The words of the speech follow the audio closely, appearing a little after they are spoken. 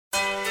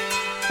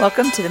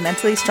Welcome to the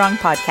Mentally Strong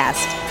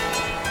Podcast.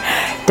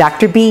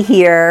 Dr. B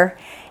here,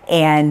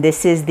 and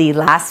this is the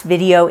last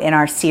video in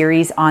our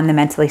series on the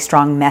Mentally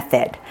Strong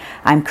method.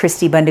 I'm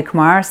Cristi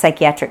Bundukamara,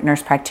 psychiatric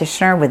nurse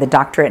practitioner with a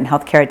doctorate in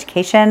healthcare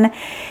education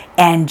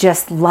and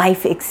just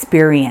life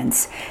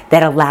experience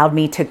that allowed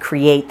me to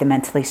create the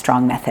Mentally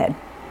Strong method.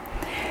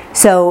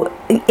 So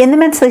in the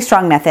Mentally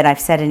Strong method, I've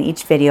said in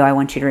each video, I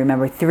want you to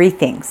remember 3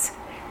 things.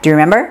 Do you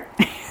remember?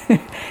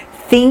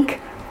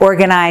 Think,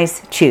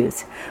 organize,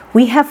 choose.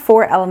 We have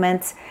 4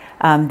 elements.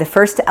 The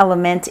first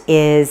element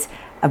is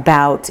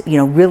about,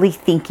 really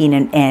thinking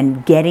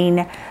and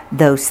getting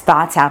those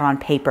thoughts out on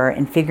paper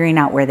and figuring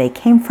out where they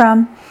came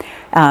from.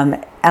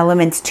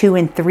 Elements 2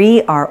 and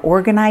 3 are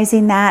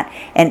organizing that,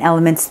 and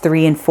elements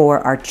 3 and 4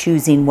 are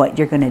choosing what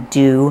you're going to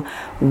do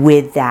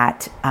with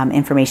that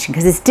information,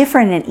 because it's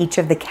different in each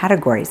of the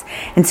categories.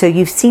 And so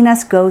you've seen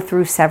us go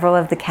through several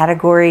of the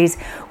categories.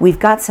 We've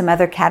got some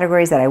other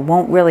categories that I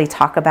won't really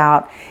talk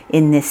about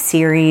in this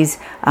series,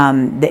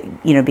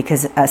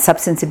 because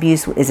substance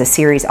abuse is a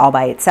series all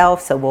by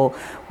itself. So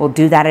we'll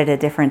do that at a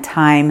different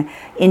time.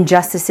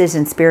 Injustices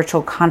and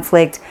spiritual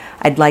conflict,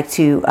 I'd like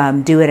to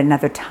do at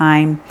another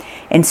time.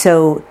 And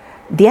so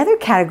the other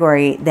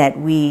category that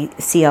we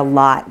see a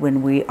lot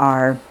when we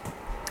are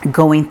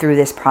going through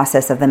this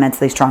process of the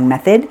Mentally Strong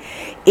method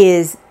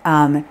is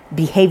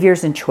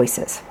behaviors and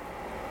choices.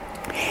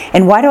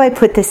 And why do I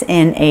put this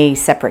in a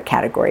separate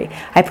category?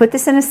 I put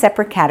this in a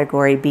separate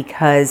category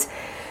because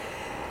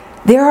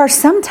there are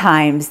some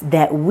times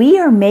that we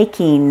are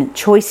making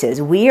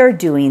choices, we are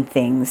doing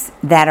things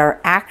that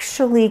are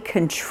actually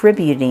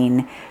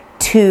contributing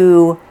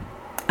to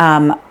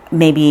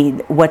maybe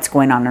what's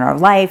going on in our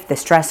life, the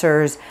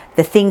stressors,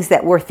 the things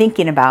that we're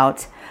thinking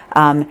about,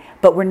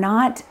 but we're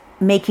not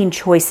making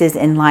choices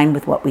in line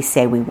with what we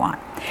say we want.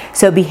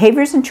 So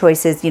behaviors and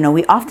choices,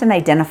 we often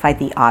identify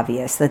the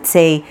obvious. Let's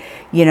say,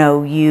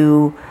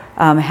 you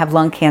have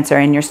lung cancer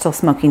and you're still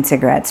smoking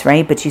cigarettes,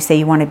 right? But you say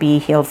you want to be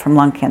healed from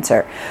lung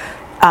cancer.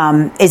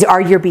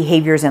 Are your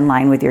behaviors in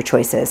line with your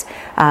choices?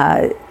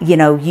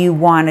 You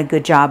want a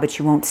good job, but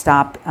you won't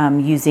stop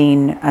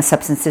using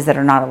substances that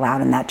are not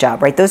allowed in that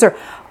job, right? Those are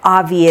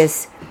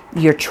obvious.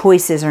 Your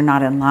choices are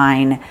not in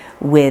line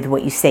with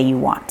what you say you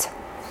want.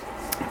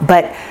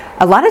 But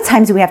a lot of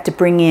times we have to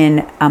bring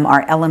in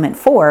our element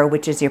 4,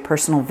 which is your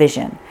personal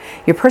vision.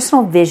 Your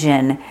personal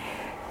vision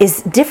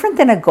is different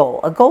than a goal.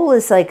 A goal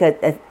is like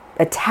a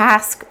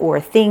task or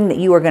a thing that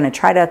you are going to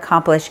try to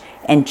accomplish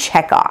and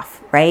check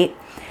off, right?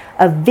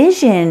 A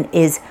vision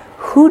is,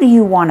 who do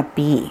you want to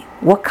be?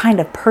 What kind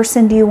of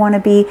person do you want to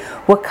be?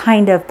 What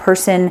kind of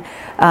person,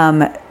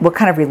 what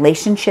kind of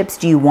relationships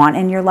do you want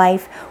in your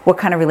life? What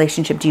kind of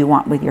relationship do you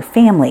want with your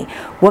family?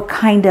 What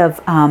kind of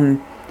a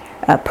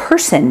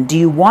person do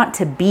you want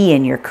to be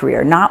in your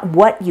career? Not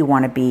what you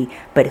want to be,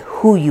 but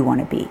who you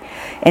want to be.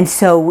 And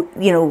so,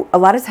 a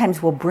lot of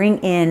times we'll bring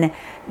in,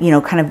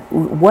 kind of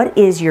what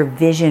is your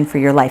vision for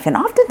your life? And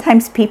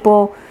oftentimes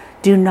people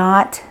do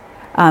not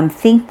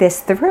think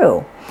this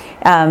through.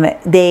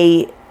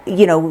 It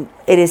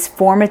is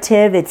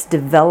formative. It's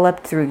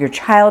developed through your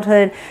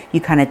childhood.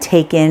 You kind of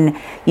take in,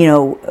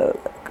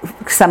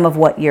 some of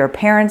what your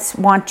parents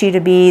want you to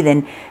be,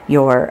 then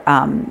your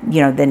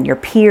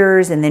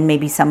peers, and then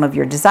maybe some of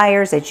your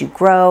desires as you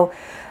grow.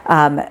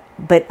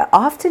 But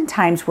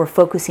oftentimes we're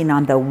focusing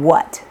on the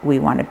what we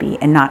want to be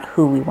and not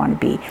who we want to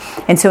be.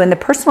 And so in the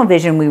personal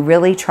vision, we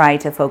really try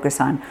to focus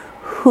on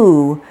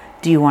who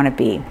do you want to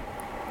be?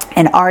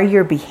 And are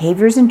your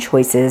behaviors and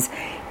choices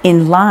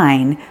in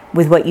line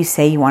with what you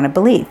say you want to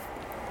believe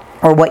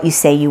or what you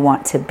say you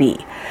want to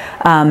be?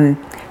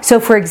 So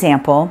for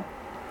example,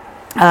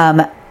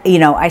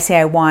 I say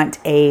I want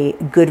a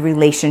good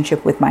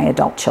relationship with my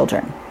adult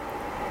children.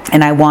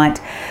 And I want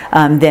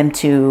them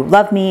to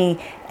love me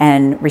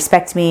and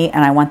respect me,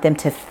 and I want them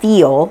to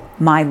feel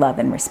my love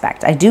and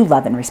respect. I do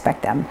love and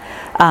respect them.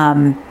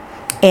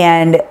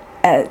 And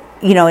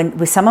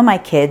with some of my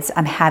kids,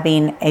 I'm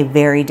having a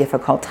very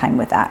difficult time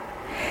with that.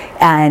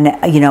 And,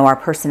 our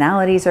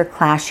personalities are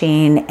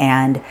clashing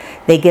and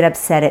they get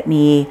upset at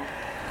me.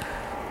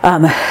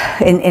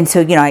 And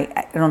so,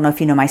 I don't know if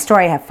you know my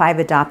story. I have 5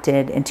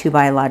 adopted and 2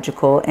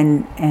 biological,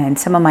 and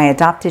some of my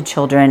adopted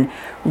children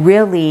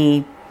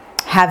really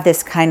have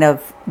this kind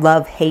of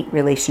love-hate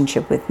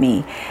relationship with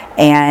me.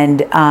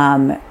 And,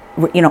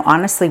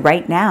 honestly,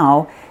 right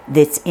now,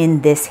 that's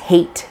in this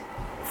hate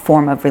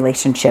form of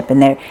relationship,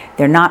 and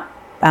they're not,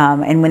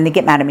 and when they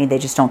get mad at me, they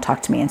just don't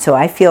talk to me. And so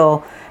I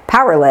feel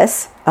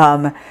powerless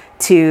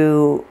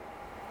to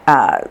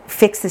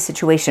fix the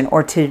situation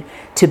or to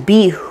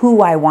be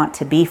who I want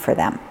to be for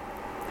them.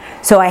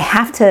 So I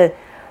have to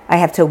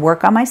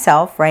work on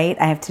myself, right?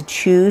 I have to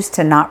choose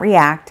to not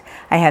react.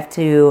 I have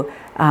to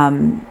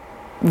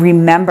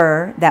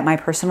remember that my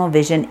personal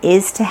vision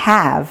is to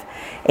have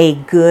a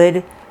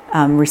good,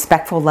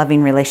 respectful,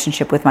 loving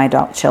relationship with my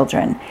adult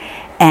children.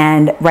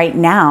 And right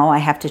now I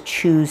have to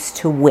choose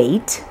to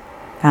wait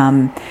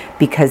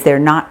because they're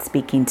not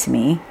speaking to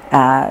me,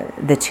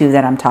 the 2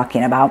 that I'm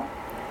talking about.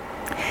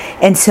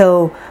 And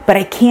so, but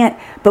I can't,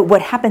 But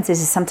what happens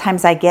is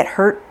sometimes I get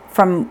hurt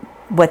from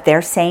what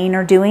they're saying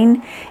or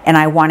doing, and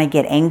I want to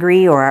get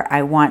angry, or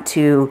I want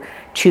to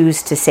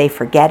choose to say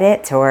forget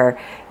it, or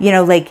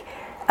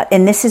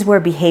and this is where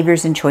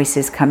behaviors and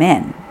choices come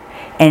in.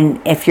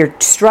 And if you're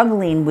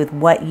struggling with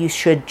what you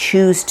should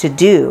choose to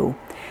do,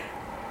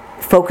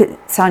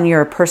 focus on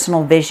your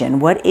personal vision.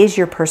 What is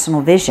your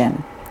personal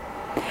vision?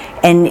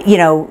 And,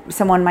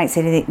 someone might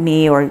say to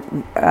me, or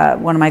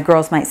one of my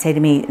girls might say to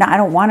me, no, I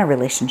don't want a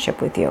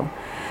relationship with you.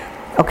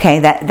 Okay,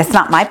 that's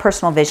not my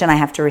personal vision. I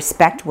have to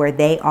respect where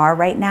they are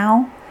right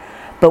now.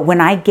 But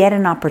when I get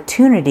an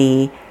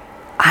opportunity,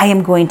 I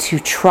am going to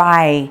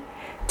try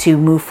to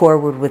move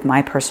forward with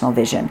my personal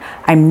vision.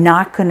 I'm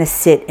not going to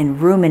sit and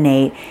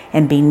ruminate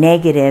and be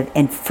negative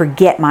and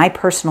forget my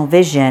personal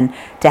vision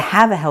to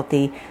have a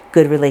healthy,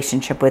 good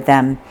relationship with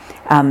them.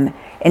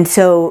 And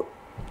so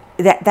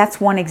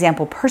that's one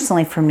example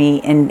personally for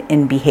me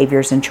in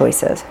behaviors and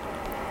choices.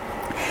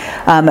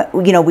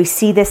 We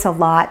see this a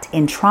lot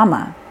in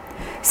trauma.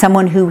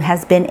 Someone who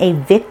has been a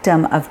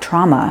victim of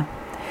trauma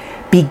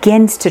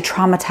begins to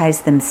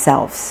traumatize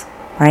themselves,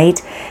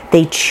 right?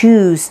 They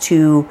choose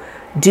to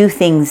do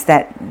things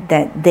that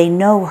they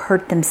know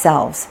hurt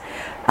themselves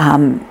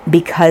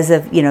because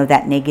of,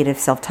 that negative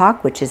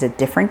self-talk, which is a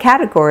different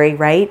category,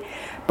 right?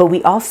 But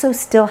we also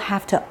still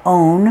have to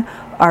own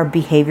our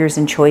behaviors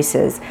and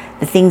choices,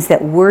 the things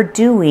that we're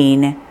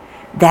doing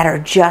that are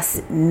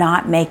just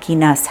not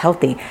making us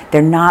healthy.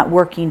 They're not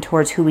working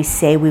towards who we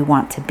say we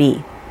want to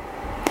be.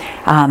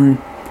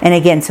 And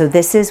again, so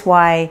this is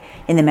why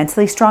in the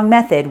Mentally Strong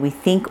Method, we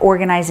think,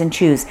 organize, and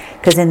choose.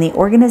 Because in the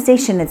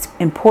organization, it's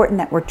important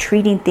that we're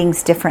treating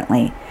things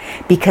differently.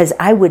 Because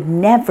I would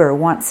never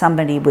want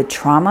somebody with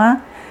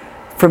trauma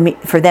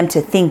for them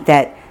to think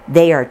that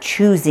they are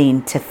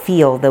choosing to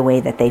feel the way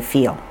that they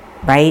feel,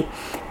 right?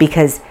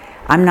 Because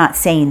I'm not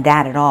saying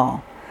that at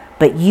all.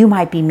 But you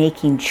might be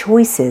making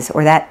choices,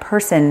 or that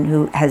person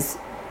who has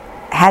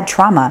had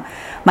trauma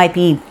might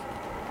be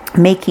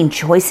making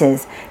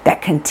choices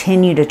that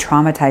continue to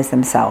traumatize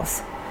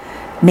themselves.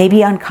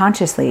 Maybe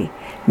unconsciously.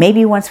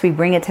 Maybe once we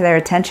bring it to their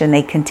attention,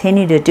 they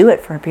continue to do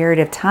it for a period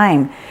of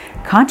time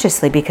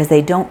consciously because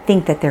they don't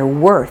think that they're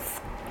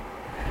worth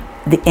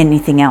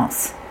anything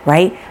else,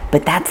 right?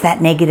 But that's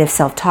that negative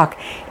self-talk.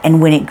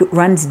 And when it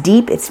runs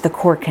deep, it's the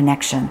core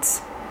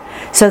connections.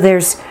 So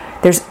there's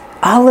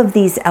all of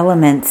these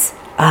elements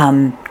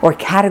or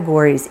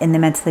categories in the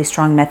Mentally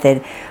Strong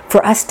Method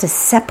for us to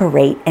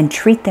separate and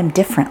treat them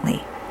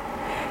differently.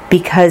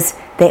 Because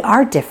they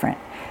are different.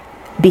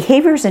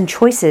 Behaviors and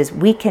choices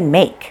we can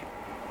make,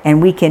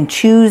 and we can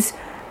choose,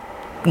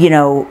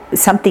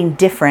 something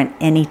different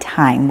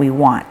anytime we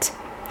want.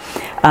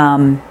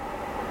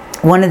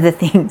 One of the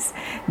things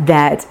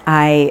that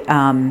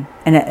and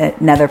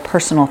another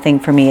personal thing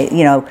for me,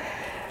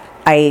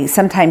 I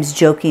sometimes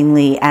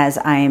jokingly, as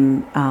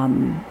I'm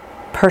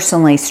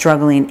personally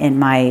struggling in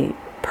my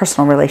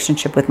personal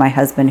relationship with my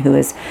husband, who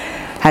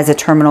has a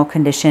terminal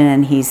condition,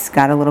 and he's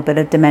got a little bit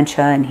of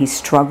dementia, and he's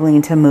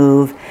struggling to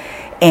move.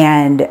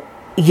 And,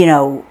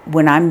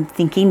 when I'm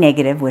thinking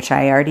negative, which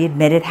I already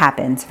admit it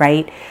happens,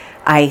 right?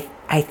 I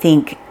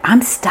think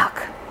I'm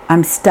stuck.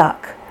 And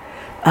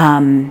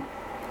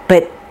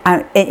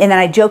then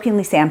I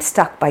jokingly say I'm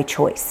stuck by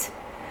choice.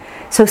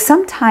 So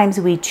sometimes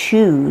we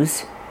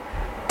choose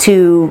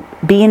to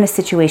be in a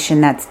situation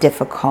that's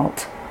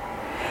difficult,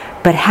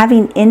 but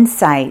having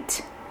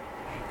insight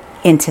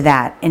into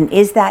that, and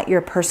is that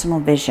your personal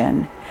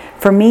vision?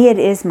 For me, it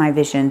is my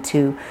vision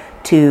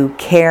to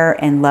care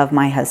and love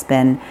my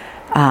husband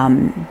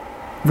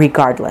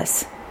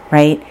regardless,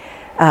 right?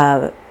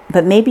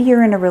 But maybe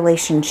you're in a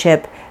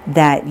relationship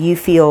that you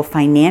feel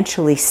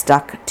financially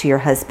stuck to your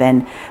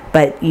husband,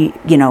 but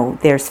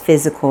there's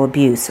physical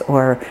abuse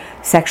or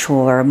sexual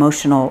or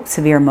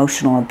severe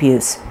emotional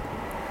abuse,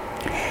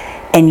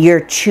 and you're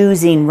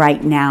choosing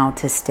right now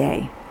to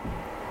stay.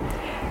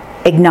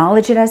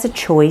 Acknowledge it as a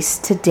choice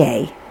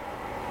today,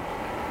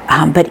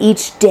 but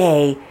each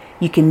day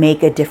you can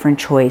make a different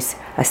choice,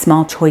 a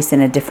small choice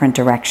in a different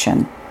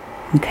direction,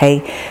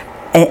 okay?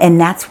 And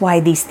that's why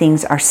these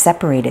things are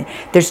separated.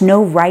 There's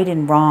no right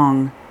and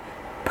wrong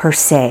per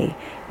se,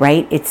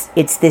 right?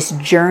 It's this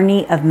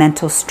journey of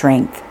mental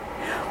strength.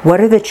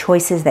 What are the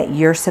choices that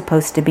you're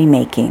supposed to be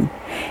making?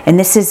 And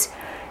this is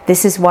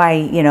why,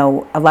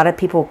 a lot of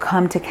people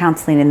come to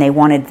counseling and they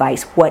want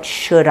advice. What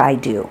should I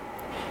do?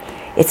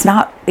 It's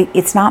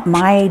not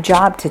my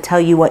job to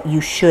tell you what you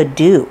should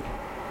do,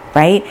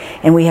 right?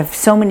 And we have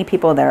so many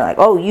people that are like,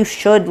 oh, you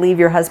should leave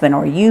your husband,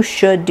 or you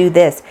should do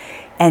this.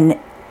 And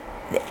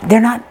they're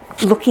not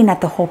looking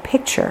at the whole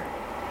picture.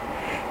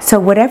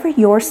 So whatever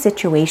your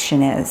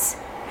situation is,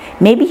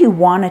 maybe you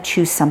want to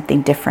choose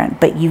something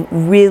different, but you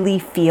really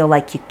feel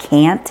like you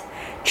can't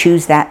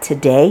choose that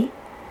today.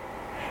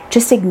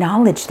 Just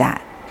acknowledge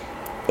that.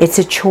 It's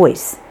a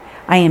choice.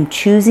 I am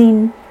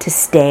choosing to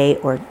stay,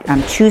 or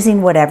I'm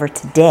choosing whatever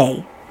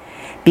today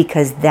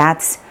because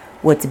that's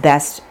what's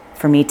best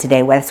for me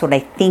today. That's what I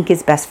think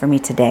is best for me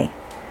today.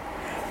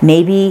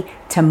 Maybe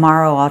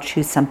tomorrow I'll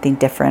choose something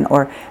different,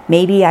 or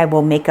maybe I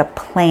will make a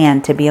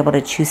plan to be able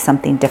to choose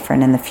something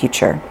different in the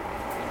future.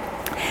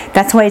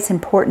 That's why it's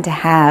important to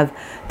have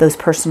those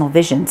personal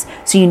visions.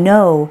 So you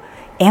know,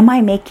 am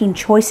I making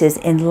choices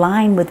in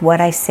line with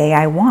what I say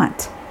I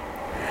want?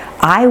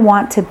 I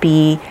want to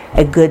be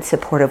a good,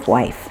 supportive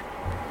wife.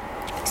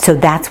 So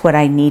that's what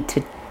I need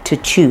to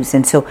choose.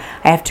 And so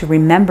I have to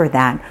remember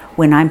that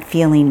when I'm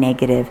feeling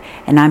negative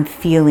and I'm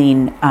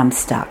feeling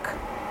stuck,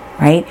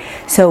 right?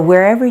 So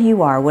wherever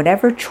you are,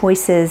 whatever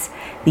choices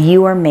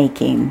you are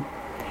making,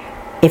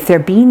 if they're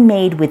being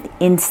made with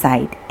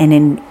insight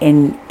and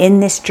in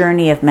this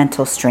journey of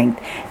mental strength,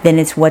 then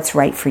it's what's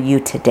right for you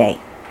today.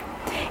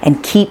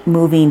 And keep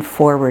moving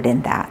forward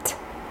in that.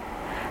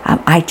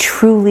 I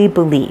truly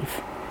believe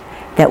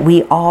that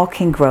we all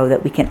can grow,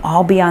 that we can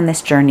all be on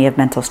this journey of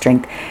mental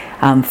strength.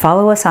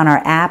 Follow us on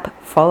our app,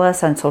 follow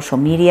us on social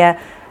media,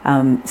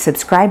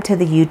 subscribe to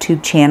the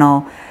YouTube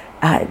channel.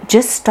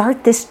 Just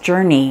start this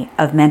journey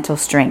of mental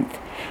strength.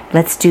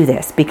 Let's do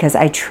this, because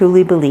I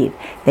truly believe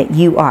that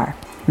you are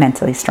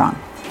mentally strong.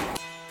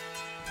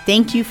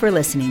 Thank you for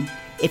listening.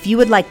 If you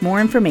would like more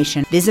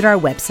information, visit our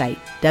website,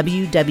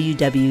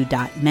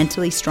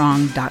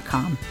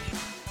 www.mentallystrong.com.